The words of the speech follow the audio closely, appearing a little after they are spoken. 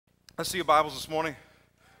Let's see your Bibles this morning.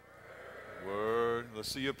 Word.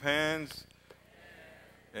 Let's see your pens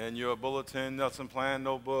and your bulletin, lesson plan,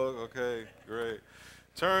 notebook. Okay, great.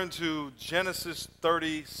 Turn to Genesis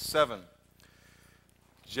 37.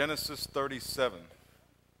 Genesis 37.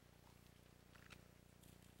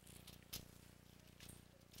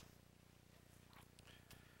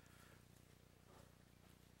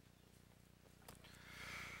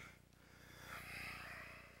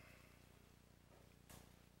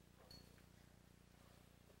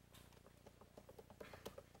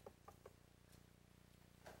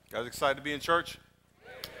 Guys excited to be in church?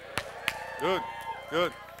 Good,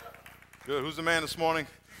 good, good. Who's the man this morning?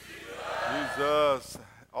 Jesus.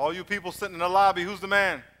 All you people sitting in the lobby, who's the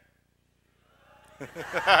man?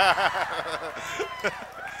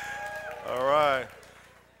 All right.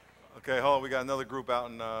 Okay, hold on. We got another group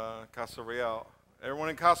out in Casa Real. Everyone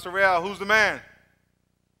in Casa Real, who's the man?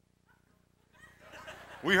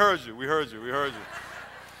 We heard you. We heard you. We heard you.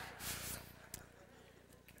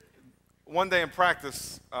 One day in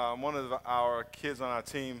practice, one of our kids on our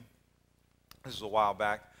team, this was a while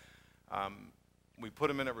back, we put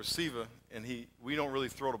him in at receiver, and we don't really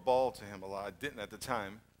throw the ball to him a lot. I didn't at the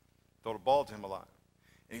time throw the ball to him a lot.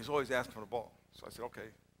 And he's always asking for the ball. So I said, okay,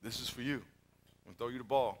 this is for you. I'm going to throw you the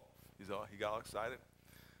ball. He got all excited.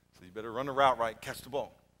 So you better run the route right, catch the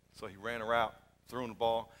ball. So he ran the route, threw him the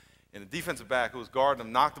ball, and the defensive back who was guarding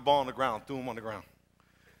him knocked the ball on the ground, threw him on the ground.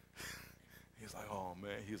 He's like, oh,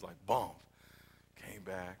 man. He's like, bummed. Came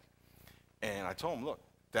back, and I told him, look,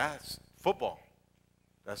 that's football.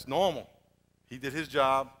 That's normal. He did his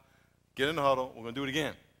job. Get in the huddle. We're going to do it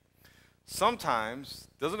again. Sometimes,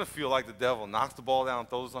 doesn't it feel like the devil knocks the ball down and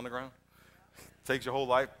throws it on the ground? Takes your whole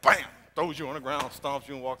life, bam, throws you on the ground, stomps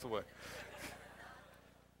you, and walks away.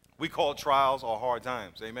 We call trials or hard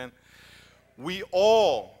times, amen? We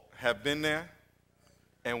all have been there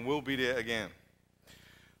and will be there again.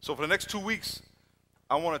 So for the next 2 weeks,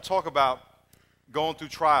 I want to talk about going through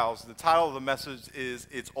trials. The title of the message is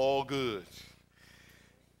It's All Good.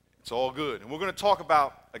 It's all good. And we're going to talk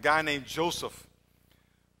about a guy named Joseph.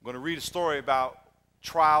 I'm going to read a story about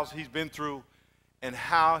trials he's been through and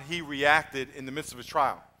how he reacted in the midst of his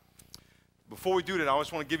trial. Before we do that, I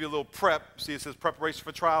just want to give you a little prep. See, it says preparation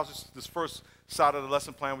for trials. This first side of the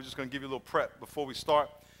lesson plan, we're just going to give you a little prep before we start.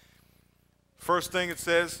 First thing it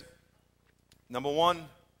says, number one,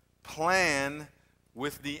 plan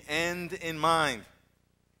with the end in mind.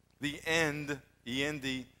 The end,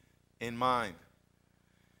 E-N-D, in mind.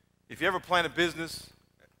 If you ever plan a business,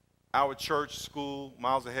 our church, school,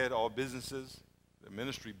 Miles Ahead, all businesses, the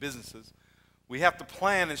ministry businesses, we have to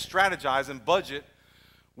plan and strategize and budget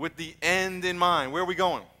with the end in mind. Where are we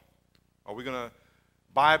going? Are we going to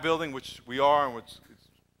buy a building, which we are, and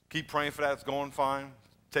keep praying for that. It's going fine.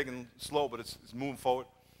 It's taking slow, but it's moving forward.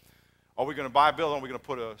 Are we going to buy a building? Are we going to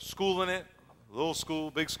put a school in it? Little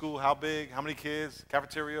school, big school, how big, how many kids,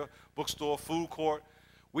 cafeteria, bookstore, food court.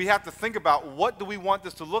 We have to think about what do we want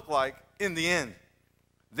this to look like in the end.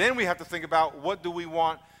 Then we have to think about what do we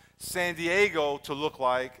want San Diego to look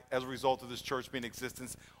like as a result of this church being in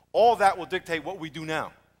existence. All that will dictate what we do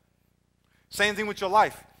now. Same thing with your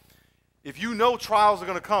life. If you know trials are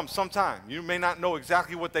going to come sometime, you may not know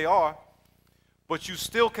exactly what they are, but you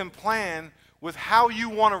still can plan with how you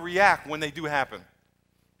want to react when they do happen.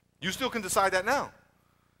 You still can decide that now.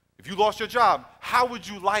 If you lost your job, how would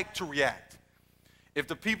you like to react? If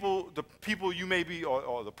the people you may be,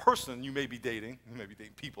 or the person you may be dating, you may be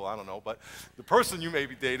dating people, I don't know, but the person you may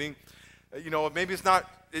be dating, maybe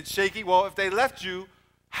it's shaky. Well, if they left you,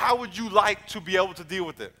 how would you like to be able to deal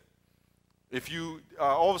with it? If you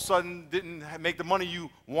all of a sudden didn't make the money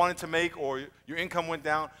you wanted to make, or your income went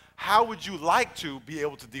down, how would you like to be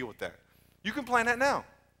able to deal with that? You can plan that now.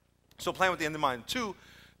 So plan with the end in mind. 2,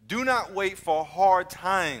 do not wait for hard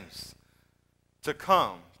times to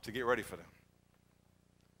come to get ready for them.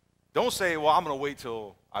 Don't say, well, I'm going to wait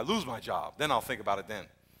till I lose my job. Then I'll think about it then.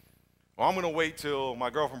 Or I'm going to wait till my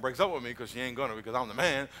girlfriend breaks up with me because she ain't going to, because I'm the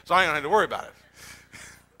man, so I ain't going to have to worry about it.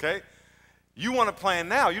 Okay? You want to plan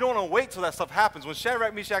now. You don't want to wait till that stuff happens. When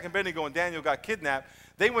Shadrach, Meshach, and Abednego and Daniel got kidnapped,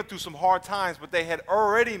 they went through some hard times, but they had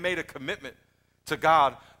already made a commitment to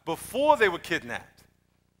God before they were kidnapped.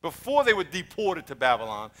 Before they were deported to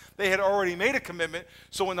Babylon, they had already made a commitment,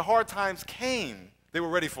 so when the hard times came, they were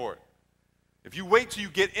ready for it. If you wait till you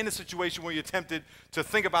get in a situation where you're tempted to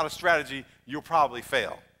think about a strategy, you'll probably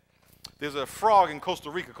fail. There's a frog in Costa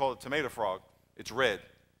Rica called a tomato frog. It's red.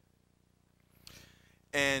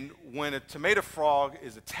 And when a tomato frog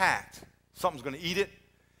is attacked, something's going to eat it,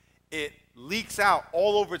 it leaks out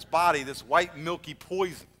all over its body this white milky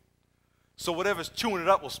poison. So whatever's chewing it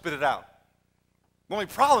up will spit it out. The only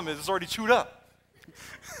problem is it's already chewed up.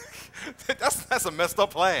 That's a messed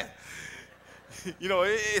up plan.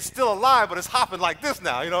 It's still alive, but it's hopping like this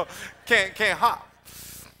now, can't hop.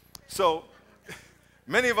 So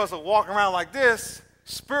many of us are walking around like this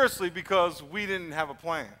spiritually because we didn't have a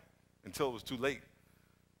plan until it was too late.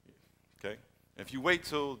 Okay? If you wait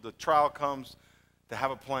till the trial comes to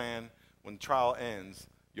have a plan, when the trial ends,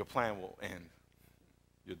 your plan will end.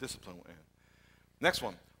 Your discipline will end. Next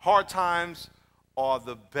one. Hard times are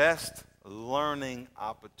the best learning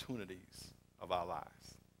opportunities of our lives.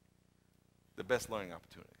 The best learning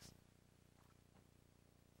opportunities.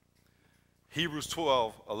 Hebrews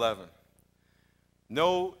 12:11.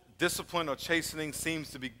 No discipline or chastening seems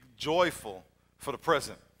to be joyful for the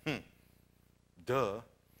present. Duh.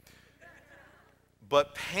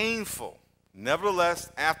 But painful.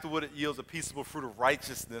 Nevertheless, afterward it yields a peaceable fruit of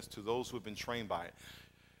righteousness to those who have been trained by it.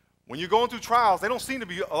 When you're going through trials, they don't seem to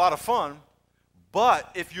be a lot of fun,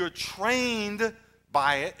 but if you're trained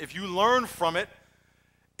by it, if you learn from it,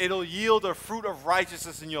 it'll yield a fruit of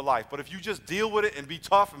righteousness in your life. But if you just deal with it and be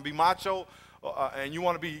tough and be macho, and you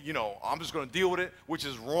want to be, I'm just going to deal with it, which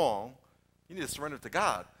is wrong, you need to surrender it to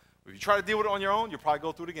God. If you try to deal with it on your own, you'll probably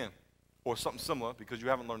go through it again, or something similar, because you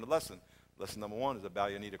haven't learned the lesson. Lesson number one is to bow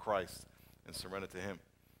your knee to Christ and surrender to him.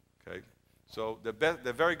 Okay? So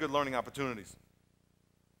they're very good learning opportunities.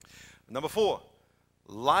 Number 4,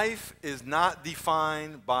 life is not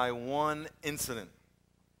defined by one incident.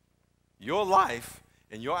 Your life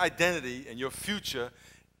and your identity and your future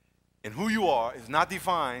and who you are is not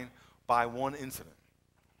defined by one incident.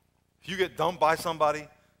 If you get dumped by somebody,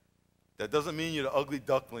 that doesn't mean you're the ugly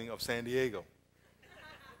duckling of San Diego.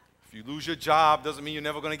 If you lose your job, doesn't mean you're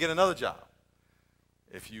never going to get another job.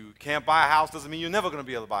 If you can't buy a house, doesn't mean you're never going to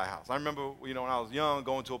be able to buy a house. I remember, when I was young,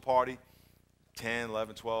 going to a party, 10,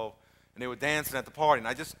 11, 12, and they were dancing at the party, and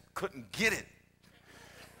I just couldn't get it.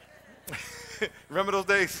 Remember those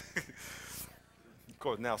days? Of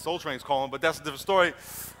course, now Soul Train's calling, but that's a different story.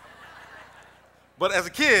 But as a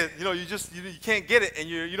kid, you can't get it, and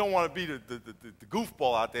you don't want to be the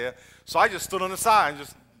goofball out there. So I just stood on the side and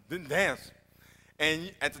just didn't dance.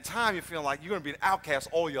 And at the time, you're feeling like you're going to be an outcast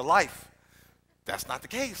all your life. That's not the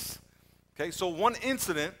case. Okay, so one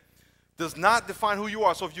incident does not define who you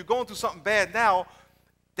are. So if you're going through something bad now,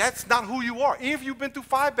 that's not who you are. Even if you've been through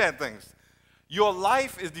 5 bad things, your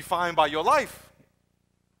life is defined by your life.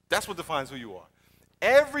 That's what defines who you are.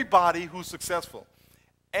 Everybody who's successful,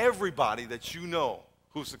 everybody that you know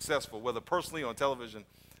who's successful, whether personally or on television,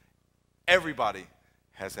 everybody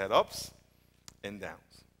has had ups and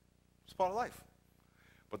downs. It's part of life.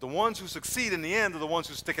 But the ones who succeed in the end are the ones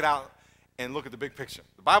who stick it out and look at the big picture.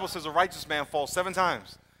 The Bible says a righteous man falls 7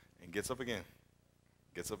 times and gets up again.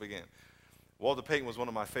 Gets up again. Walter Payton was one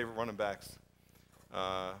of my favorite running backs.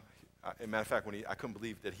 As a matter of fact, I couldn't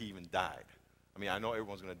believe that he even died. I mean, I know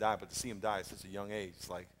everyone's going to die, but to see him die at such a young age, it's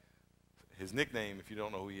like his nickname, if you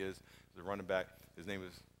don't know who he is a running back. His name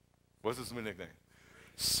is, what's his nickname?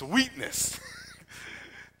 Sweetness.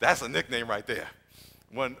 That's a nickname right there.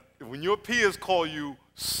 When your peers call you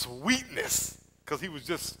Sweetness, because he was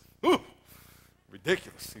just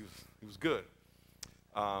ridiculous. He was good.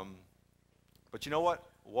 But you know what?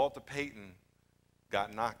 Walter Payton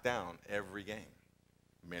got knocked down every game,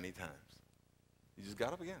 many times. He just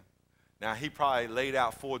got up again. Now, he probably laid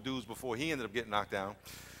out 4 dudes before he ended up getting knocked down,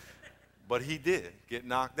 but he did get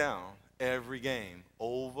knocked down every game,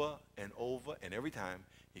 over and over, and every time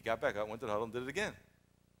he got back up, went to the huddle, and did it again.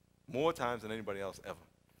 More times than anybody else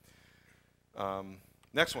ever.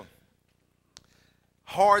 Next one.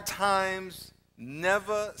 Hard times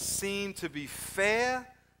never seem to be fair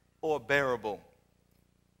or bearable.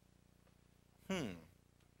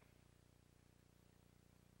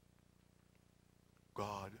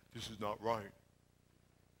 God, this is not right.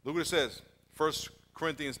 Look what it says, 1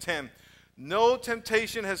 Corinthians 10. No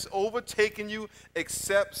temptation has overtaken you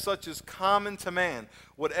except such as common to man.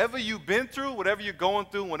 Whatever you've been through, whatever you're going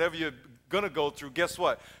through, whatever you're going to go through, guess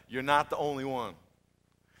what? You're not the only one.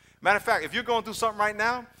 Matter of fact, if you're going through something right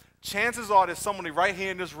now, chances are there's somebody right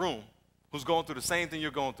here in this room who's going through the same thing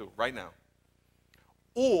you're going through right now.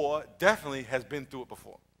 Or definitely has been through it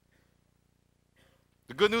before.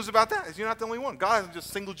 The good news about that is you're not the only one. God hasn't just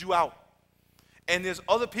singled you out. And there's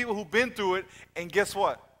other people who've been through it, and guess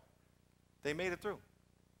what? They made it through.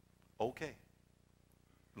 Okay.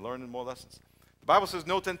 Learning more lessons. The Bible says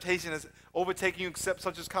no temptation has overtaken you except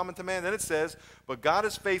such as common to man. Then it says, but God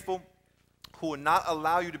is faithful, who will not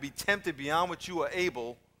allow you to be tempted beyond what you are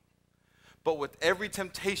able, but with every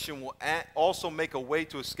temptation will also make a way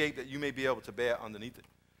to escape that you may be able to bear underneath it.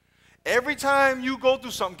 Every time you go through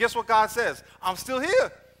something, guess what God says? I'm still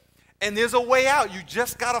here. And there's a way out. You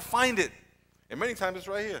just got to find it. And many times it's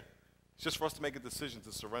right here. It's just for us to make a decision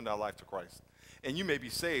to surrender our life to Christ. And you may be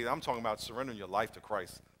saved. I'm talking about surrendering your life to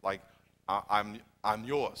Christ. Like, I'm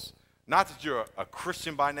yours. Not that you're a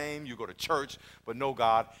Christian by name, you go to church, but no,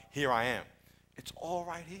 God, here I am. It's all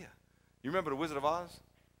right here. You remember the Wizard of Oz?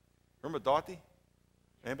 Remember Dorothy?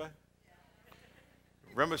 Anybody?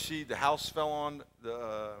 Remember the house fell on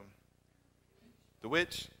the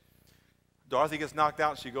witch? Dorothy gets knocked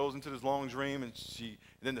out. She goes into this long dream, and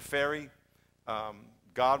then the fairy,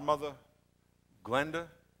 godmother, Glenda,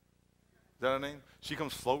 is that her name? She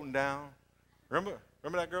comes floating down. Remember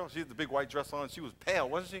that girl? She had the big white dress on. She was pale,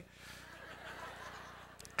 wasn't she?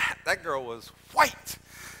 That girl was white.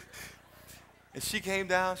 And she came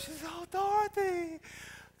down. She said, "Oh, Dorothy.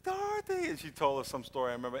 And she told us some story,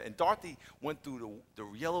 I remember. And Dorothy went through the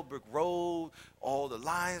yellow brick road, all the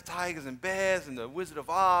lions, tigers, and bears, and the Wizard of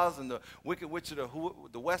Oz, and the Wicked Witch of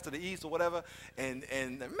the West or the East or whatever, and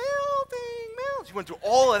the melting. She went through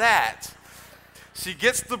all of that. She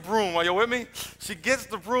gets the broom. Are you with me? She gets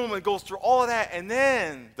the broom and goes through all of that, and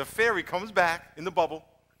then the fairy comes back in the bubble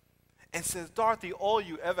and says, "Dorothy, all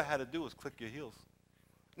you ever had to do was click your heels."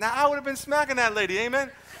 Now, I would have been smacking that lady,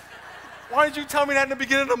 amen? Why didn't you tell me that in the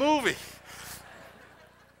beginning of the movie?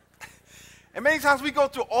 And many times we go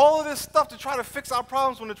through all of this stuff to try to fix our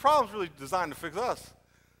problems when the problem's really designed to fix us.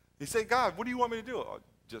 You say, "God, what do you want me to do?" "Oh,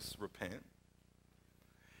 just repent."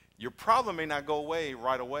 Your problem may not go away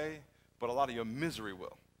right away, but a lot of your misery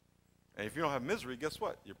will. And if you don't have misery, guess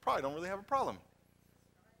what? You probably don't really have a problem.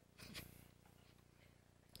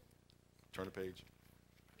 Turn the page.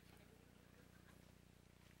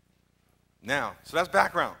 Now, so that's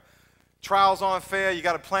background. Trials aren't fair. You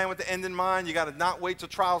got to plan with the end in mind. You got to not wait till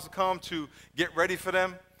trials to come to get ready for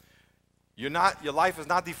them. Your life is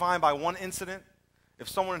not defined by one incident. If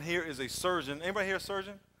someone here is a surgeon, anybody here a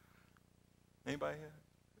surgeon? Anybody here?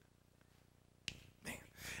 Man,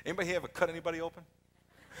 anybody here ever cut anybody open?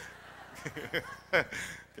 Okay,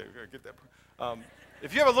 get that.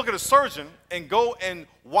 If you ever look at a surgeon and go and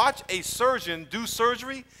watch a surgeon do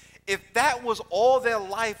surgery, if that was all their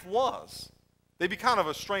life was, they'd be kind of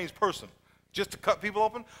a strange person just to cut people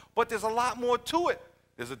open. But there's a lot more to it.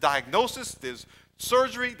 There's a diagnosis, there's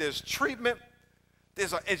surgery, there's treatment,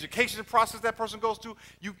 there's an education process that person goes through.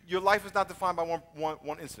 Your life is not defined by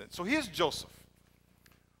one incident. So here's Joseph.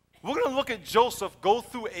 We're going to look at Joseph go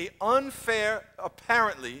through an unfair,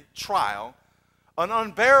 apparently, trial, an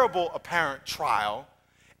unbearable, apparent trial,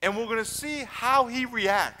 and we're going to see how he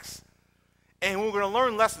reacts. And we're going to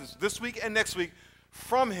learn lessons this week and next week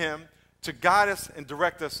from him to guide us and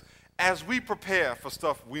direct us as we prepare for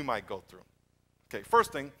stuff we might go through. Okay,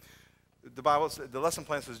 first thing, the lesson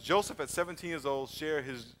plan says Joseph at 17 years old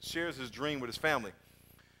shares his dream with his family.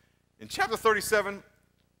 In chapter 37,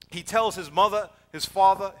 he tells his mother, his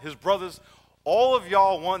father, his brothers, all of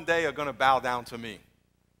y'all one day are going to bow down to me.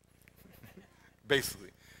 Basically.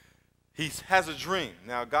 He has a dream.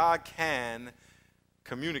 Now, God can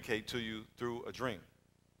communicate to you through a dream.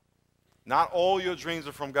 Not all your dreams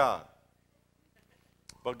are from God.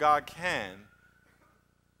 But God can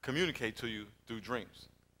communicate to you through dreams.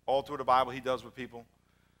 All through the Bible, he does with people.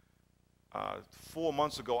 4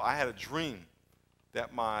 months ago, I had a dream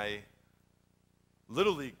that my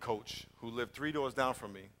Little League coach, who lived 3 doors down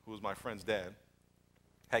from me, who was my friend's dad,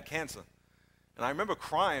 had cancer. And I remember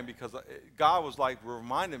crying because God was like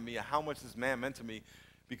reminding me of how much this man meant to me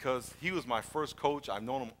because he was my first coach. I've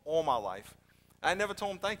known him all my life. I never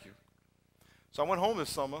told him thank you. So I went home this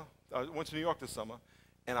summer. I went to New York this summer,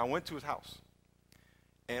 and I went to his house.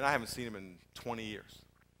 And I haven't seen him in 20 years.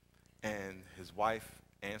 And his wife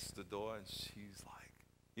answered the door, and she's like,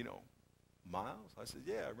 "You know, Miles?" I said,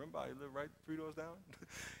 "Yeah, I remember. I lived right 3 doors down."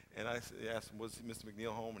 And I asked him, "Was Mr.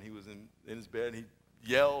 McNeil home?" And he was in his bed, and he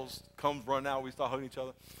yells, comes running out. We start hugging each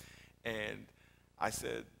other. And I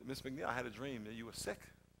said, "Mr. McNeil, I had a dream that you were sick.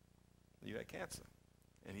 You had cancer."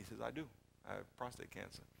 And he says, "I do. I have prostate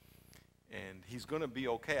cancer. And he's going to be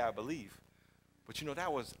okay, I believe." But you know,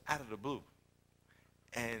 that was out of the blue.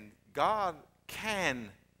 And God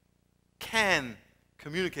can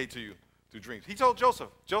communicate to you through dreams. He told Joseph,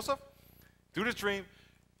 "Joseph, through this dream,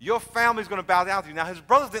 your family's going to bow down to you." Now, his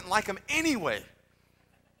brothers didn't like him anyway.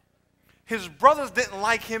 His brothers didn't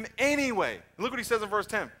like him anyway. Look what he says in verse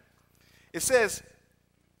 10. It says,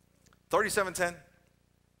 37:10.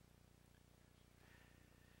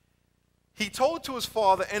 He told to his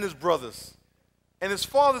father and his brothers, and his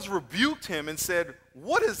fathers rebuked him and said,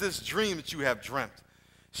 "What is this dream that you have dreamt?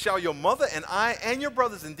 Shall your mother and I and your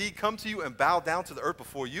brothers indeed come to you and bow down to the earth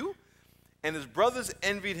before you?" And his brothers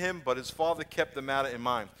envied him, but his father kept the matter in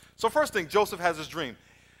mind. So first thing, Joseph has his dream.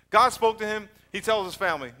 God spoke to him. He tells his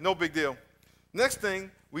family, no big deal. Next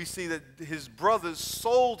thing, we see that his brothers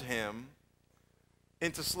sold him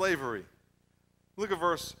into slavery. Look at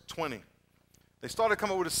verse 20. They started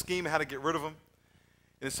coming up with a scheme of how to get rid of him.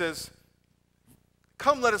 And it says,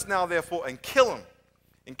 come let us now therefore and kill him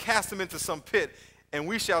and cast him into some pit, and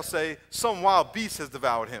we shall say, some wild beast has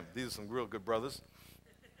devoured him. These are some real good brothers.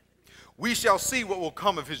 We shall see what will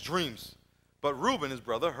come of his dreams. But Reuben, his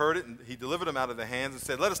brother, heard it, and he delivered him out of their hands and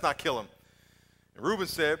said, let us not kill him. And Reuben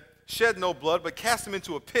said, shed no blood, but cast him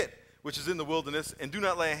into a pit, which is in the wilderness, and do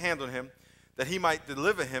not lay a hand on him, that he might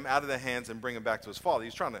deliver him out of their hands and bring him back to his father.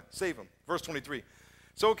 He's trying to save him. Verse 23.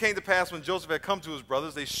 So it came to pass when Joseph had come to his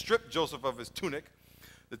brothers, they stripped Joseph of his tunic,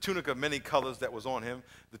 the tunic of many colors that was on him.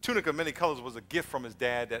 The tunic of many colors was a gift from his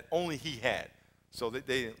dad that only he had. So they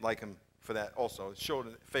didn't like him for that also. It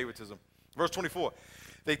showed favoritism. Verse 24.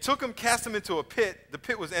 They took him, cast him into a pit. The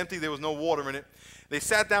pit was empty. There was no water in it. They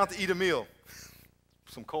sat down to eat a meal.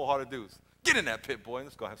 Some cold-hearted dudes. Get in that pit, boy.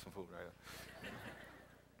 Let's go have some food right here.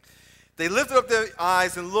 They lifted up their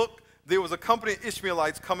eyes and looked. There was a company of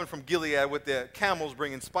Ishmaelites coming from Gilead with their camels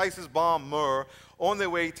bringing spices, balm, myrrh, on their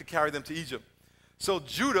way to carry them to Egypt. So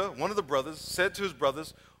Judah, one of the brothers, said to his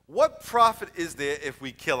brothers, what profit is there if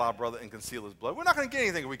we kill our brother and conceal his blood? We're not going to get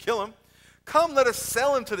anything if we kill him. Come, let us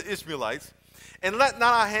sell him to the Ishmaelites, and let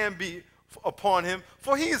not our hand be upon him,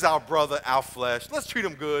 for he is our brother, our flesh. Let's treat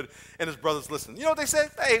him good. And his brothers listened. You know what they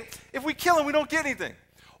said? Hey, if we kill him, we don't get anything.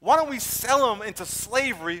 Why don't we sell him into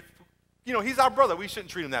slavery? You know, he's our brother. We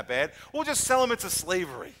shouldn't treat him that bad. We'll just sell him into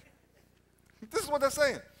slavery. This is what they're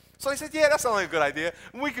saying. So they said, yeah, that sounds like a good idea.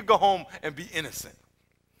 We could go home and be innocent.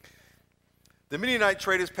 The Midianite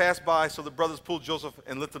traders passed by, so the brothers pulled Joseph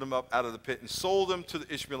and lifted him up out of the pit and sold him to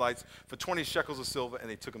the Ishmaelites for 20 shekels of silver, and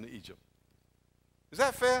they took him to Egypt. Is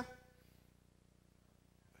that fair?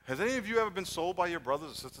 Has any of you ever been sold by your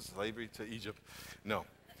brothers or sisters to slavery to Egypt? No.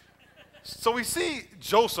 So we see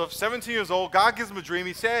Joseph, 17 years old. God gives him a dream.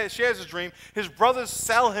 He shares his dream. His brothers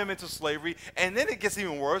sell him into slavery, and then it gets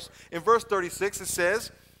even worse. In verse 36, it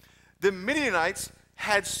says, the Midianites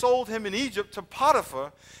had sold him in Egypt to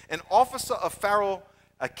Potiphar, an officer of Pharaoh,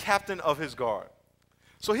 a captain of his guard.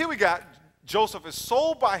 So here we got Joseph is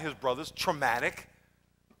sold by his brothers, traumatic.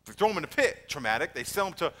 They throw him in the pit, traumatic. They sell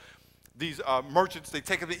him to these merchants. They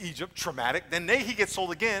take him to Egypt, traumatic. Then he gets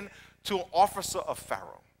sold again to an officer of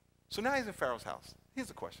Pharaoh. So now he's in Pharaoh's house. Here's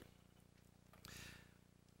the question.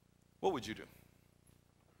 What would you do?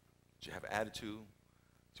 Would you have an attitude?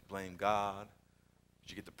 Would you blame God? Would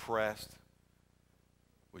you get depressed?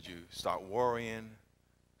 Would you start worrying,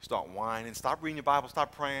 start whining, stop reading your Bible,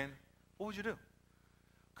 stop praying? What would you do?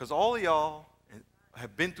 Because all of y'all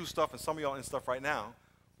have been through stuff, and some of y'all in stuff right now.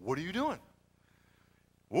 What are you doing?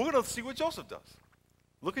 We're going to see what Joseph does.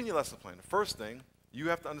 Look in your lesson plan. The first thing you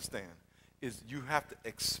have to understand is you have to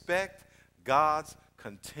expect God's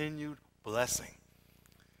continued blessing.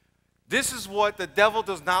 This is what the devil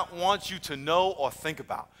does not want you to know or think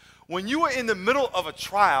about. When you are in the middle of a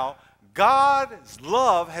trial, God's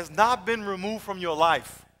love has not been removed from your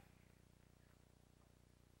life.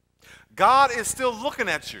 God is still looking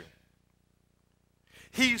at you.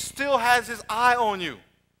 He still has his eye on you.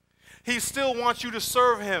 He still wants you to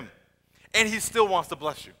serve him, and he still wants to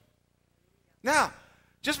bless you. Now,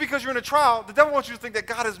 just because you're in a trial, the devil wants you to think that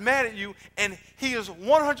God is mad at you, and he is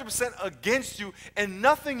 100% against you, and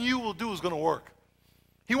nothing you will do is going to work.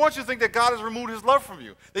 He wants you to think that God has removed his love from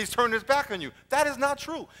you, that he's turned his back on you. That is not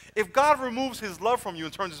true. If God removes his love from you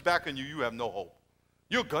and turns his back on you, you have no hope.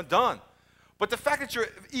 You're done. But the fact that you're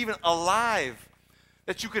even alive,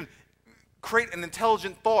 that you can create an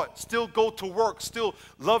intelligent thought, still go to work, still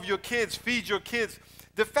love your kids, feed your kids,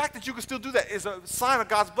 the fact that you can still do that is a sign of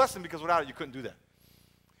God's blessing, because without it, you couldn't do that.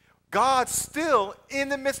 God still, in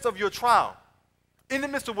the midst of your trial, in the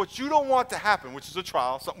midst of what you don't want to happen, which is a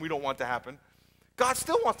trial, something we don't want to happen, God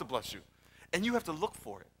still wants to bless you, and you have to look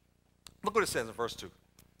for it. Look what it says in verse 2.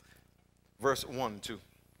 Verse 1 and 2.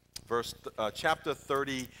 Chapter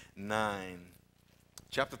 39.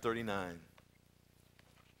 Chapter 39.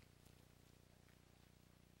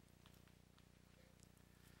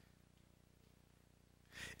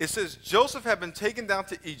 It says, Joseph had been taken down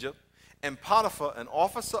to Egypt, and Potiphar, an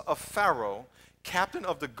officer of Pharaoh, captain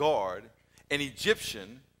of the guard, an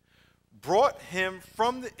Egyptian, brought him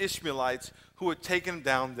from the Ishmaelites who had taken him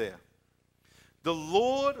down there. The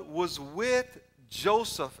Lord was with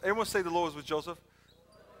Joseph. Everyone say the Lord was with Joseph.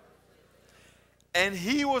 And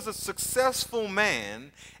he was a successful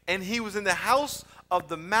man, and he was in the house of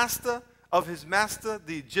the master of his master,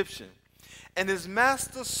 the Egyptian. And his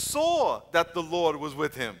master saw that the Lord was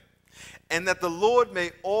with him, and that the Lord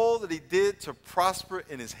made all that he did to prosper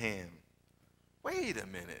in his hand. Wait a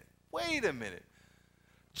minute. Wait a minute.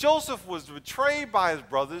 Joseph was betrayed by his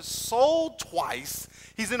brothers, sold twice.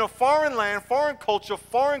 He's in a foreign land, foreign culture,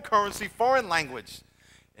 foreign currency, foreign language.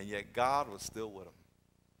 And yet God was still with him.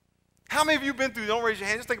 How many of you been through, don't raise your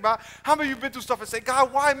hand, just think about, how many of you been through stuff and say,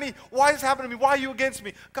 God, why me? Why is this happening to me? Why are you against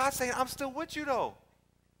me? God's saying, I'm still with you though.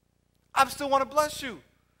 I still want to bless you.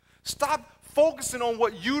 Stop focusing on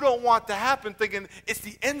what you don't want to happen, thinking it's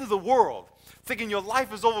the end of the world, thinking your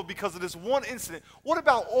life is over because of this one incident. What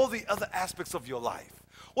about all the other aspects of your life?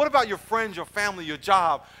 What about your friends, your family, your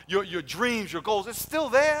job, your dreams, your goals? It's still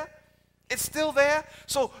there. It's still there.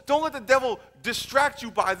 So don't let the devil distract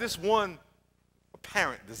you by this one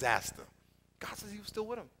apparent disaster. God says he was still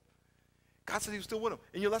with him. God said he was still with him.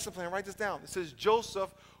 In your lesson plan, write this down. It says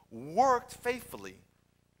Joseph worked faithfully.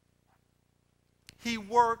 He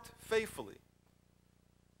worked faithfully.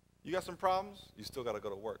 You got some problems? You still got to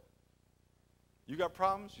go to work. You got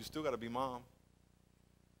problems? You still got to be mom.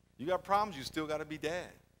 You got problems? You still got to be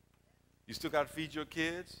dad. You still got to feed your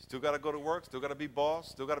kids. Still got to go to work. Still got to be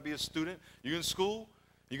boss. Still got to be a student. You're in school.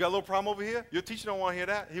 You got a little problem over here. Your teacher don't want to hear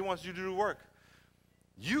that. He wants you to do work.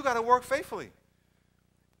 You got to work faithfully.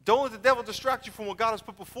 Don't let the devil distract you from what God has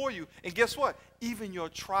put before you. And guess what? Even your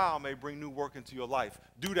trial may bring new work into your life.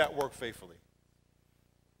 Do that work faithfully.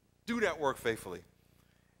 Do that work faithfully.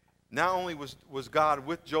 Not only was God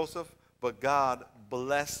with Joseph, but God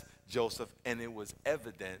blessed Joseph, and it was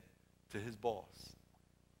evident to his boss.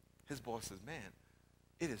 His boss says, man,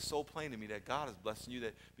 it is so plain to me that God is blessing you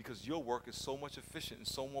that because your work is so much efficient and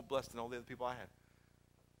so more blessed than all the other people I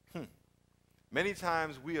had. Many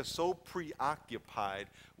times we are so preoccupied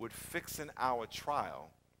with fixing our trial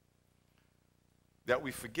that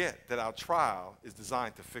we forget that our trial is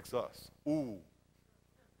designed to fix us. Ooh.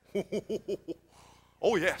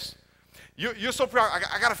 Oh, yes. You're so proud.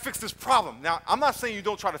 I got to fix this problem. Now, I'm not saying you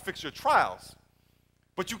don't try to fix your trials,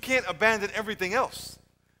 but you can't abandon everything else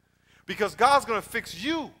because God's going to fix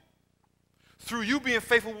you through you being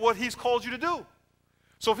faithful with what he's called you to do.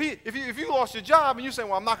 So if you lost your job and you say,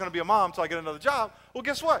 well, I'm not going to be a mom until I get another job, well,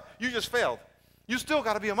 guess what? You just failed. You still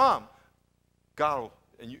got to be a mom. God will,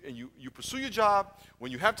 and you pursue your job.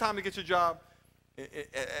 When you have time to get your job,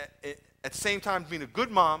 at the same time being a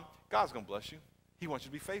good mom, God's going to bless you. He wants you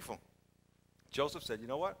to be faithful. Joseph said, you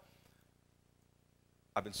know what?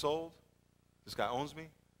 I've been sold. This guy owns me.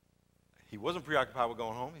 He wasn't preoccupied with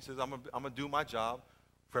going home. He says, I'm going to do my job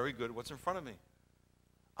very good. What's in front of me?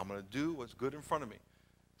 I'm going to do what's good in front of me.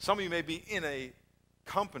 Some of you may be in a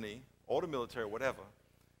company or the military or whatever,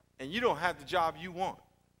 and you don't have the job you want.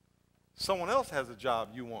 Someone else has the job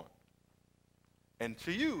you want. And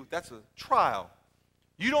to you, that's a trial.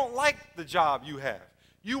 You don't like the job you have.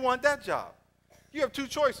 You want that job. You have two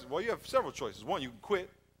choices. Well, you have several choices. One, you can quit.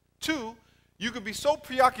 Two, you can be so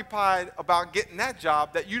preoccupied about getting that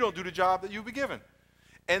job that you don't do the job that you'll be given.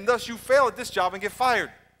 And thus you fail at this job and get fired.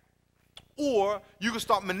 Or you can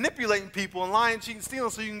start manipulating people and lying, cheating, stealing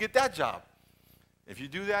so you can get that job. If you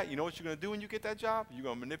do that, you know what you're going to do when you get that job? You're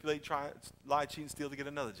going to manipulate, try, lie, cheat, and steal to get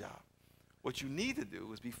another job. What you need to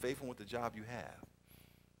do is be faithful with the job you have.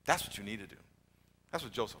 That's what you need to do. That's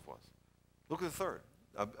what Joseph was. Look at the third,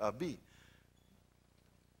 B.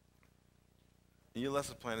 In your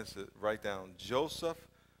lesson plan, it's write down, Joseph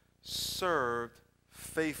served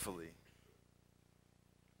faithfully.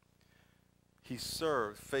 He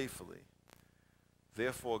served faithfully.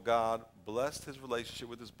 Therefore, God blessed his relationship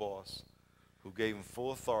with his boss, who gave him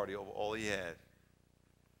full authority over all he had.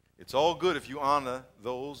 It's all good if you honor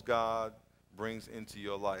those God brings into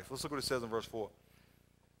your life. Let's look what it says in verse 4.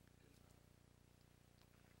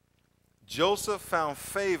 Joseph found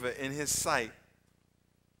favor in his sight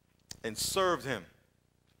and served him.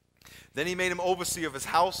 Then he made him overseer of his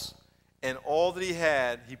house, and all that he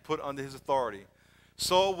had he put under his authority.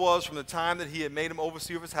 So it was from the time that he had made him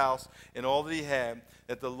overseer of his house and all that he had,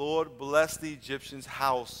 that the Lord blessed the Egyptian's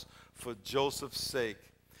house for Joseph's sake.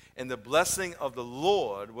 And the blessing of the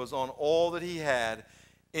Lord was on all that he had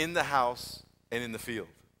in the house and in the field.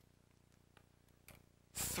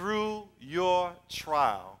 Through your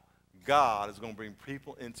trial, God is going to bring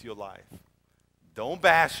people into your life. Don't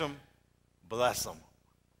bash them, bless them.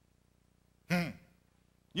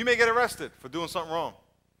 You may get arrested for doing something wrong,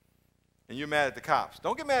 and you're mad at the cops.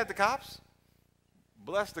 Don't get mad at the cops.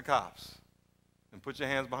 Bless the cops and put your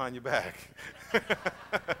hands behind your back.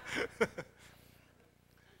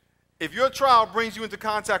 If your trial brings you into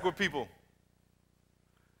contact with people,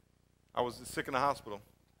 I was sick in the hospital.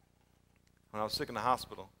 When I was sick in the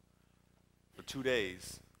hospital for 2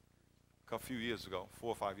 days, a few years ago, 4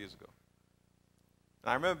 or 5 years ago,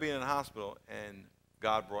 And I remember being in the hospital, and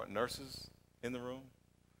God brought nurses in the room,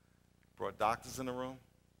 brought doctors in the room.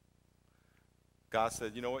 God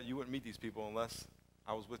said, you know what, you wouldn't meet these people unless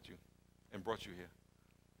I was with you and brought you here.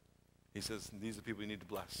 He says, these are people you need to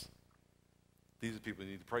bless. These are people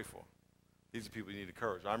you need to pray for. These are people you need to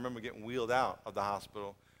encourage. I remember getting wheeled out of the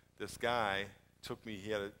hospital. This guy took me,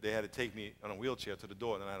 they had to take me on a wheelchair to the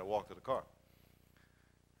door, and then I had to walk to the car.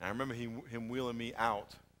 And I remember him wheeling me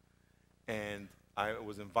out, and I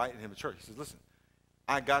was inviting him to church. He says, listen,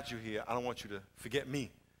 I got you here. I don't want you to forget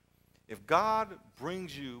me. If God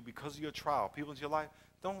brings you, because of your trial, people into your life,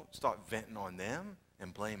 don't start venting on them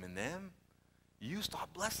and blaming them. You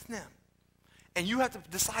start blessing them. And you have to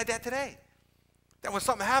decide that today. That when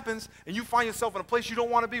something happens and you find yourself in a place you don't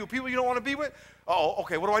want to be with, people you don't want to be with,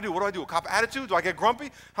 okay, what do I do? What do I do? A cop attitude? Do I get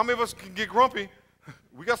grumpy? How many of us can get grumpy?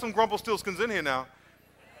 We got some Grumplestiltskins in here now.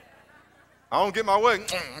 I don't get my way.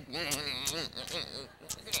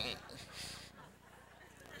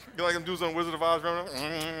 You like them dudes on Wizard of Oz,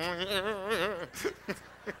 remember?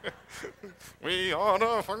 We are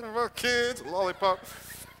the fucking kids, lollipop.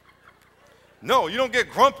 No, you don't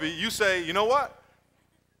get grumpy. You say, you know what?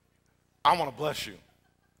 I want to bless you.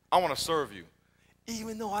 I want to serve you,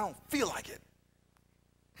 even though I don't feel like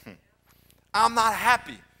it. I'm not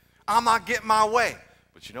happy. I'm not getting my way.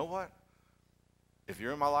 But you know what? If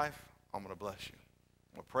you're in my life, I'm going to bless you.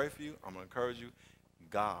 I'm going to pray for you. I'm going to encourage you.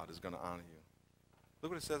 God is going to honor you.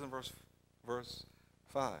 Look what it says in verse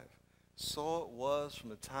 5. So it was from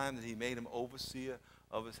the time that he made him overseer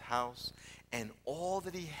of his house and all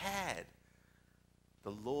that he had. The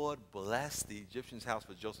Lord blessed the Egyptian's house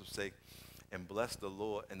for Joseph's sake, and blessed the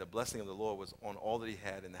Lord, and the blessing of the Lord was on all that he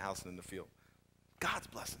had in the house and in the field. God's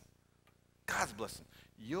blessing. God's blessing.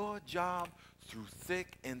 Your job through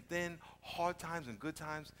thick and thin, hard times and good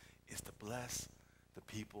times, is to bless the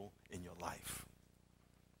people in your life.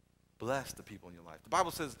 Bless the people in your life. The Bible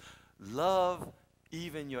says, love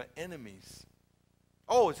even your enemies.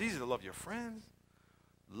 Oh, it's easy to love your friends.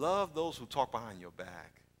 Love those who talk behind your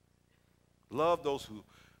back. Love those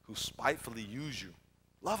who spitefully use you.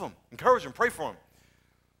 Love them. Encourage them. Pray for them.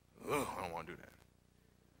 Ugh, I don't want to do that.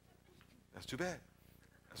 That's too bad.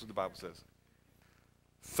 That's what the Bible says.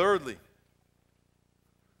 Thirdly,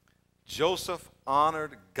 Joseph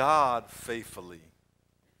honored God faithfully.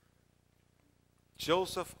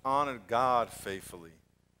 Joseph honored God faithfully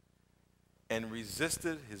and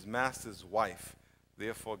resisted his master's wife.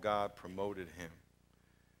 Therefore, God promoted him.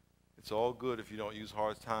 It's all good if you don't use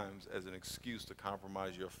hard times as an excuse to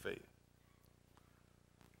compromise your faith.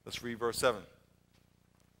 Let's read verse 7.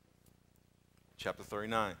 Chapter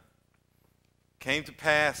 39. Came to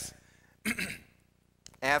pass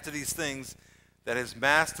after these things that his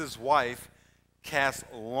master's wife cast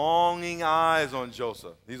longing eyes on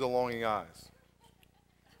Joseph. These are longing eyes.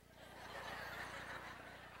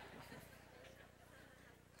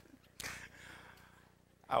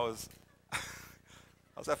 I was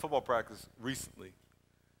at football practice recently,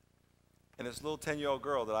 and this little 10-year-old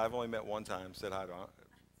girl that I've only met one time said hi to her.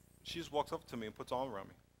 She just walks up to me and puts her arm around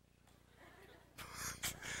me.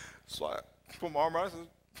 So I put my arm around her and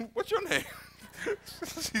said, what's your name?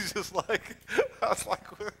 She's just like, I was like,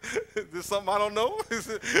 is this something I don't know?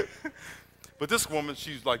 But this woman,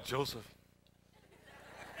 she's like, Joseph.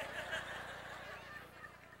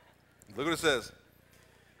 Look what it says.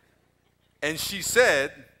 And she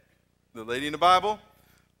said, the lady in the Bible,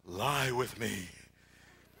 lie with me.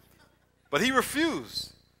 But he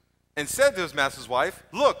refused and said to his master's wife,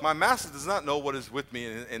 look, my master does not know what is with me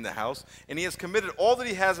in the house, and he has committed all that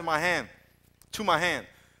he has in my hand to my hand.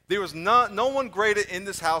 There is no one greater in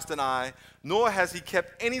this house than I, nor has he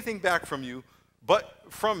kept anything back from you,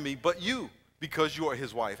 from me, but you, because you are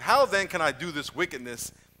his wife. How then can I do this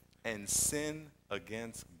wickedness and sin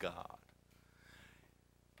against God?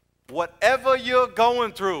 Whatever you're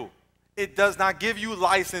going through, it does not give you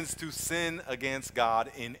license to sin against God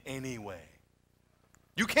in any way.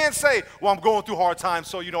 You can't say, well, I'm going through hard times,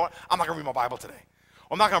 so you know what, I'm not going to read my Bible today.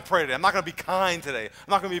 Or I'm not going to pray today. I'm not going to be kind today. I'm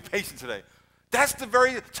not going to be patient today. That's the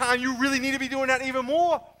very time you really need to be doing that even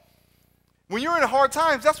more. When you're in hard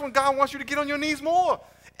times, that's when God wants you to get on your knees more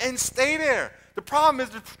and stay there. The problem is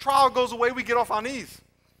the trial goes away, we get off our knees.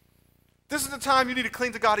 This is the time you need to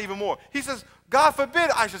cling to God even more. He says, God forbid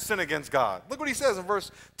I should sin against God. Look what he says in verse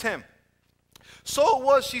 10. So it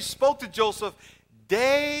was, she spoke to Joseph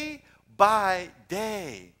day by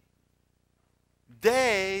day,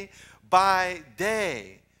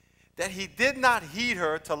 that he did not heed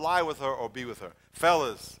her to lie with her or be with her.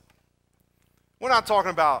 Fellas, we're not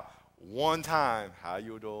talking about one time, how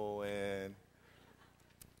you doing?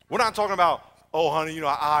 We're not talking about oh, honey,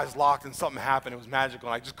 our eyes locked and something happened. It was magical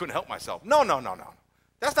and I just couldn't help myself. No.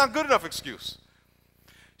 That's not good enough excuse.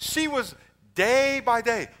 She was day by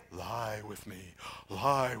day, lie with me,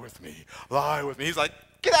 lie with me, lie with me. He's like,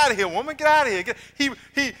 get out of here, woman, get out of here.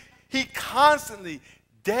 He constantly,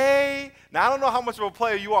 now I don't know how much of a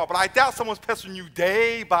player you are, but I doubt someone's pestering you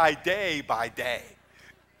day by day by day.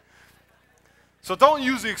 So don't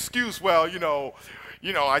use the excuse, well,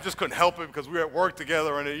 I just couldn't help it because we were at work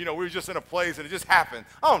together and, we were just in a place and it just happened.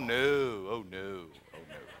 Oh, no. No.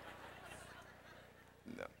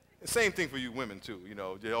 Same thing for you women, too.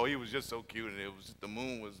 Oh, he was just so cute and it was the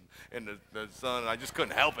moon was in the sun and I just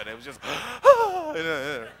couldn't help it. It was just,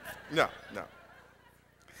 No.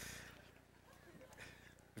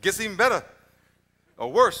 It gets even better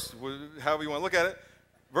or worse, however you want to look at it.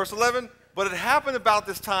 Verse 11. But it happened about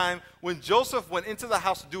this time when Joseph went into the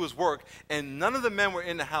house to do his work, and none of the men were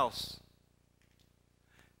in the house,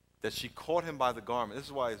 that she caught him by the garment. This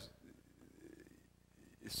is why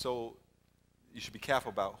it's so, you should be careful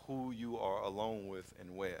about who you are alone with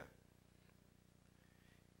and where.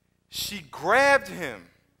 She grabbed him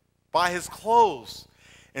by his clothes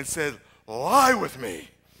and said, lie with me.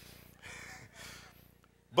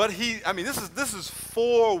 But this is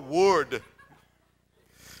forward.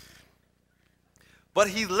 But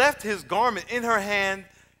he left his garment in her hand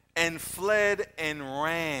and fled and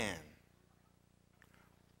ran.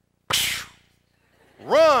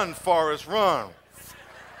 Run, Forrest, run.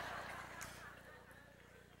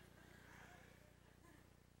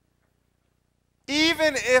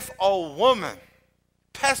 Even if a woman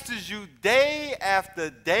pesters you day after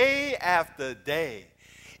day after day,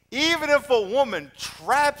 even if a woman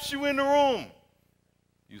traps you in the room,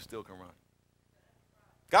 you still can run.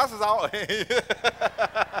 God says,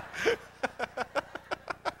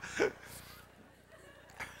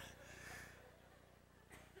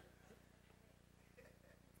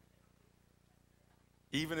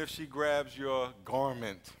 even if she grabs your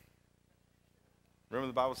garment. Remember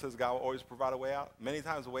the Bible says God will always provide a way out? Many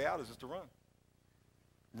times the way out is just to run.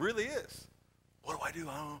 Really is. What do I do?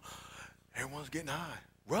 I don't know. Everyone's getting high.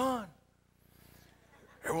 Run.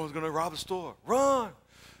 Everyone's going to rob a store. Run.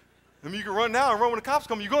 I mean, you can run now and run when the cops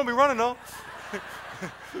come. You're going to be running, though.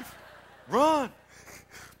 Run.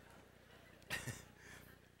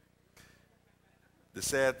 The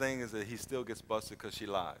sad thing is that he still gets busted because she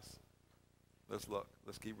lies. Let's look.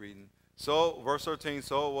 Let's keep reading. So, verse 13,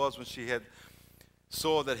 so it was when she had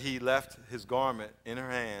saw that he left his garment in her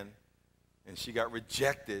hand and she got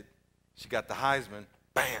rejected. She got the Heisman.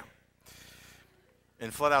 Bam.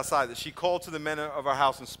 And fled outside. That she called to the men of our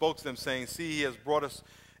house and spoke to them, saying, see, he has brought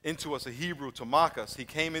into us a Hebrew to mock us. He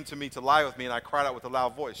came into me to lie with me, and I cried out with a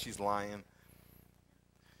loud voice. She's lying.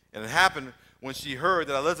 And it happened when she heard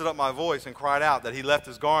that I lifted up my voice and cried out that he left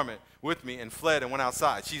his garment with me and fled and went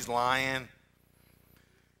outside. She's lying.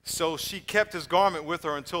 So she kept his garment with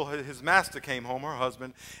her until his master came home, her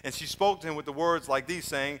husband, and she spoke to him with the words like these,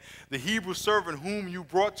 saying, the Hebrew servant whom you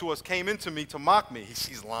brought to us came into me to mock me.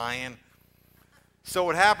 She's lying. So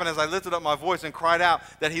it happened as I lifted up my voice and cried out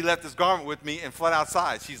that he left his garment with me and fled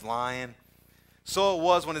outside. She's lying. So it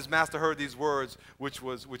was when his master heard these words, which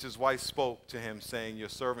his wife spoke to him, saying, your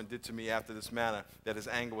servant did to me after this manner, that his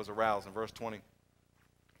anger was aroused. In verse 20,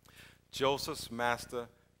 Joseph's master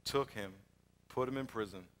took him, put him in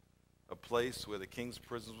prison, a place where the king's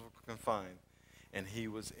prisoners were confined, and he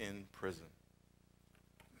was in prison.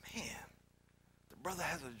 Man, the brother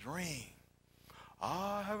has a dream.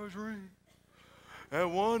 I have a dream.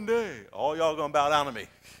 And one day, all y'all going to bow down to me.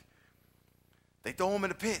 They throw him in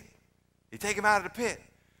the pit. They take him out of the pit.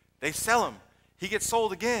 They sell him. He gets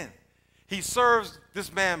sold again. He serves,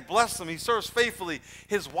 this man bless him. He serves faithfully.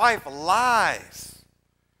 His wife lies.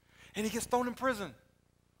 And he gets thrown in prison.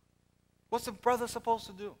 What's the brother supposed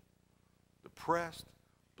to do? Depressed,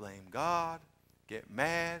 blame God, get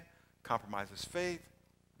mad, compromise his faith?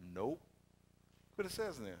 Nope. Look what it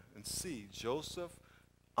says in there. And see, Joseph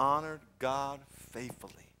honored God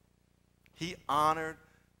faithfully. He honored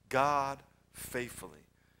God faithfully.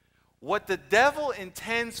 What the devil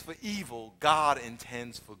intends for evil, God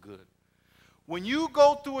intends for good. When you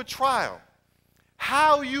go through a trial,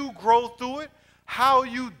 how you grow through it, how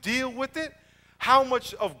you deal with it, how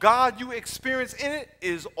much of God you experience in it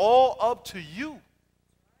is all up to you.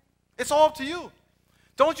 It's all up to you.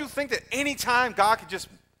 Don't you think that any time God could just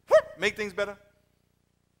make things better?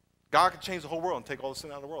 God could change the whole world and take all the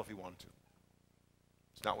sin out of the world if he wanted to.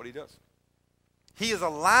 It's not what he does. He is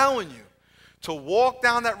allowing you to walk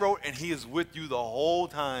down that road, and he is with you the whole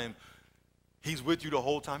time. He's with you the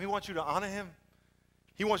whole time. He wants you to honor him.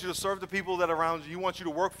 He wants you to serve the people that are around you. He wants you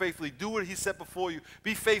to work faithfully. Do what he set before you.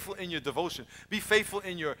 Be faithful in your devotion. Be faithful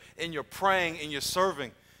in your praying, in your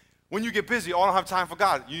serving. When you get busy, oh, I don't have time for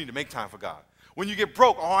God, you need to make time for God. When you get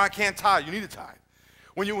broke, oh, I can't tithe, you need to tithe.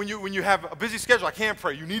 When you have a busy schedule, I can't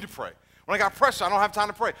pray, you need to pray. When I got pressure, I don't have time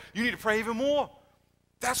to pray, you need to pray even more.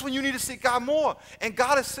 That's when you need to seek God more. And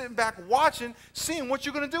God is sitting back watching, seeing what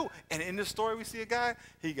you're going to do. And in this story, we see a guy,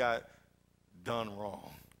 he got done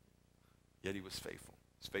wrong. Yet he was faithful.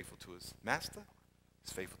 He was faithful to his master. He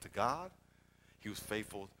was faithful to God. He was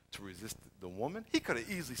faithful to resist the woman. He could have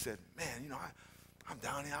easily said, man, I'm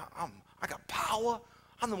down here. I got power.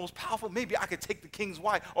 I'm the most powerful. Maybe I could take the king's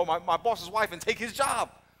wife or my boss's wife and take his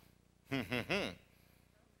job.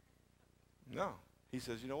 No. He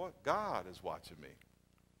says, you know what? God is watching me.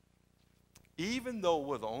 Even though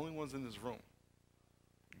we're the only ones in this room,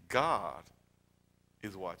 God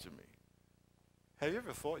is watching me. Have you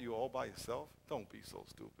ever thought you were all by yourself? Don't be so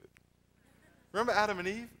stupid. Remember Adam and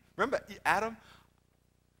Eve? Remember Adam?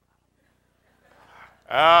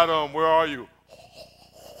 Adam, where are you?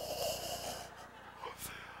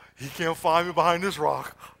 He can't find me behind this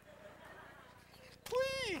rock.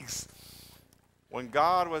 Please. When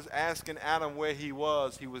God was asking Adam where he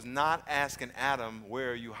was not asking Adam,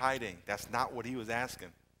 where are you hiding? That's not what he was asking.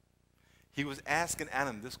 He was asking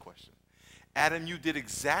Adam this question. Adam, you did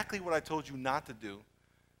exactly what I told you not to do.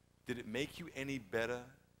 Did it make you any better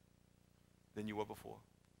than you were before?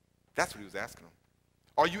 That's what he was asking him.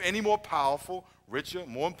 Are you any more powerful, richer,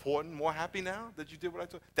 more important, more happy now that you did what I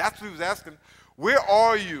told you? That's what he was asking. Where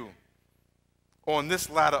are you on this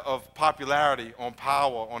ladder of popularity, on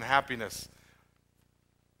power, on happiness?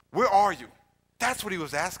 Where are you? That's what he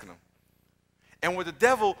was asking him. And with the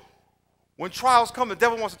devil, when trials come, the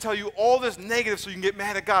devil wants to tell you all this negative so you can get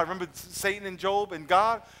mad at God. Remember Satan and Job and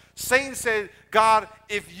God? Satan said, God,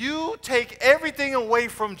 if you take everything away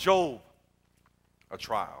from Job, a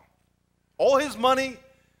trial, all his money,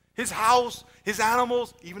 his house, his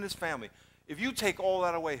animals, even his family, if you take all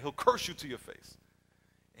that away, he'll curse you to your face.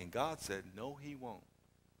 And God said, no, he won't.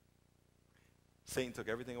 Satan took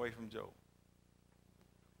everything away from Job.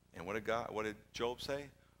 And what did Job say?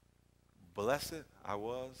 Blessed I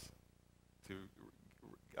was to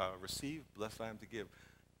receive, blessed I am to give.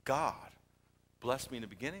 God blessed me in the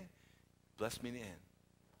beginning, blessed me in the end.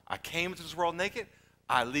 I came into this world naked,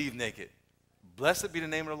 I leave naked. Blessed be the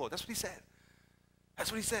name of the Lord. That's what he said.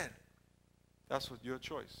 That's what he said. That's what your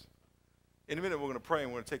choice. In a minute, we're going to pray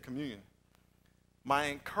and we're going to take communion. My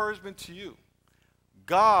encouragement to you,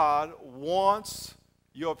 God wants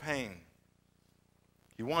your pain.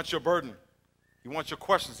 He wants your burden. He wants your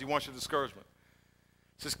questions. He wants your discouragement.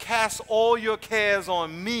 He says, cast all your cares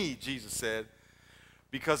on me, Jesus said,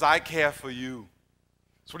 because I care for you.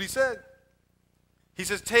 That's what he said. He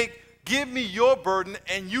says, give me your burden,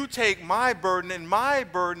 and you take my burden, and my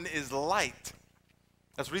burden is light.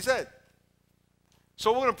 That's what he said.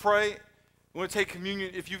 So we're going to pray. We're going to take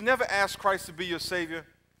communion. If you've never asked Christ to be your Savior,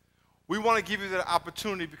 we want to give you that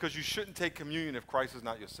opportunity because you shouldn't take communion if Christ is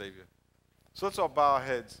not your Savior. So let's all bow our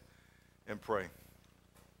heads and pray.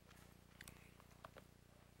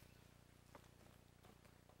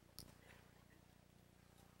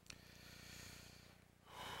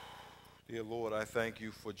 Dear Lord, I thank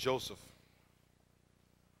you for Joseph.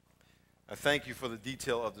 I thank you for the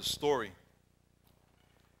detail of the story.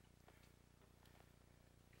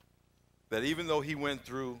 That even though he went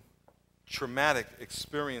through traumatic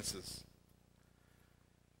experiences,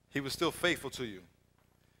 he was still faithful to you.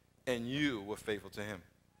 And you were faithful to him.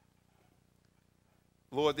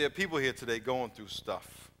 Lord, there are people here today going through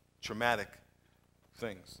stuff, traumatic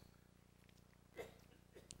things.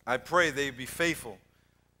 I pray they be faithful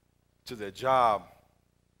to their job,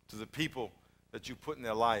 to the people that you put in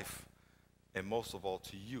their life, and most of all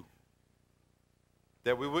to you.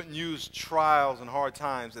 That we wouldn't use trials and hard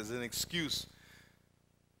times as an excuse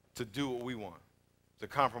to do what we want, to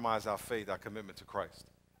compromise our faith, our commitment to Christ.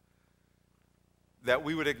 That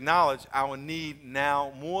we would acknowledge our need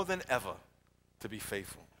now more than ever to be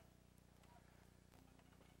faithful.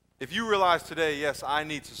 If you realize today, yes, I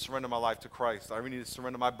need to surrender my life to Christ, I really need to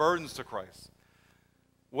surrender my burdens to Christ,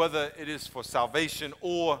 whether it is for salvation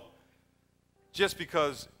or just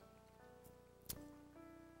because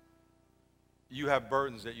you have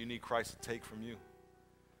burdens that you need Christ to take from you.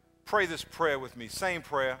 Pray this prayer with me. Same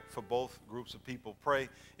prayer for both groups of people. Pray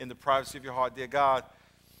in the privacy of your heart. Dear God,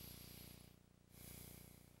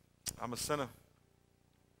 I'm a sinner.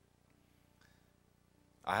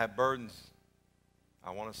 I have burdens.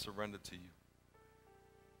 I want to surrender to you.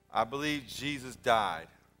 I believe Jesus died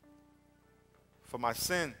for my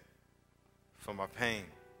sin, for my pain.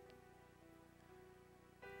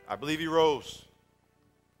 I believe he rose.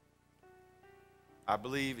 I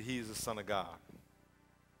believe he is the Son of God.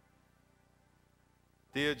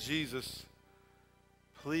 Dear Jesus,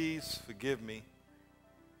 please forgive me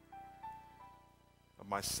of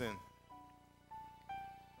my sin.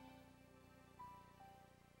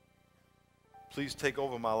 Please take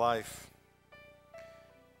over my life.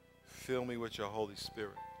 Fill me with your Holy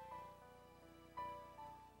Spirit.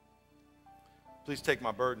 Please take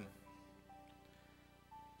my burden.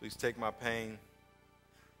 Please take my pain.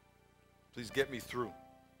 Please get me through.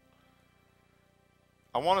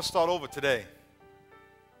 I want to start over today.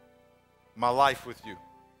 My life with you.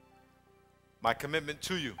 My commitment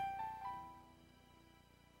to you.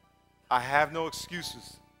 I have no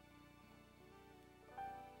excuses.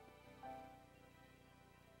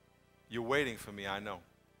 You're waiting for me, I know.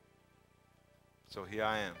 So here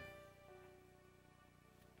I am.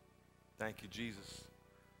 Thank you, Jesus.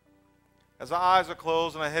 As our eyes are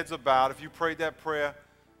closed and our heads are bowed, if you prayed that prayer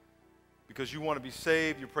because you want to be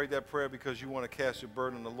saved, you prayed that prayer because you want to cast your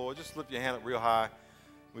burden on the Lord, just lift your hand up real high.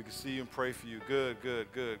 We can see you and pray for you. Good,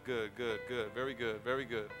 good, good, good, good, good. Very good, very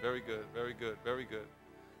good, very good, very good, very good.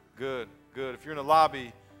 Good, good. If you're in the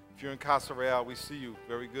lobby, if you're in Casa Real, we see you.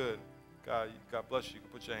 Very good. God bless you. You can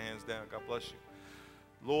put your hands down. God bless you.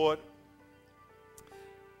 Lord,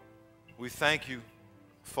 we thank you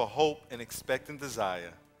for hope and expectant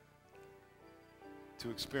desire to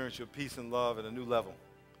experience your peace and love at a new level,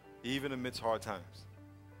 even amidst hard times.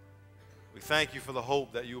 We thank you for the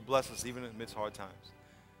hope that you will bless us even amidst hard times.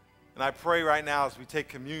 And I pray right now as we take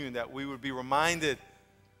communion that we would be reminded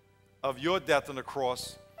of your death on the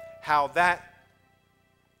cross, how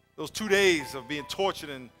those 2 days of being tortured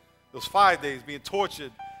and those 5 days being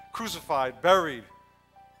tortured, crucified, buried,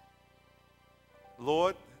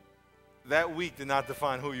 Lord, that week did not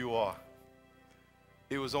define who you are.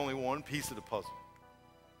 It was only one piece of the puzzle.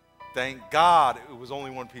 Thank God it was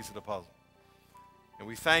only one piece of the puzzle. And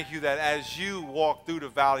we thank you that as you walk through the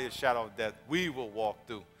valley of shadow of death, we will walk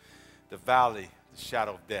through the valley, the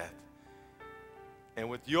shadow of death. And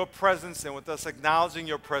with your presence and with us acknowledging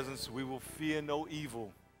your presence, we will fear no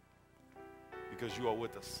evil because you are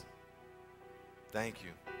with us. Thank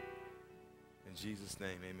you. In Jesus'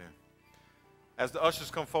 name, amen. As the ushers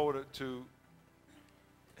come forward to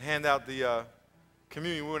hand out the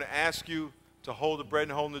communion, we're going to ask you to hold the bread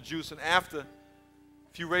and hold the juice. And after,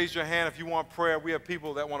 if you raise your hand, if you want prayer, we have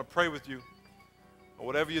people that want to pray with you. Or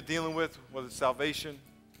whatever you're dealing with, whether it's salvation,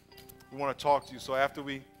 we want to talk to you. So after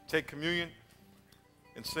we take communion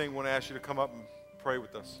and sing, we want to ask you to come up and pray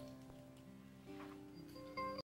with us.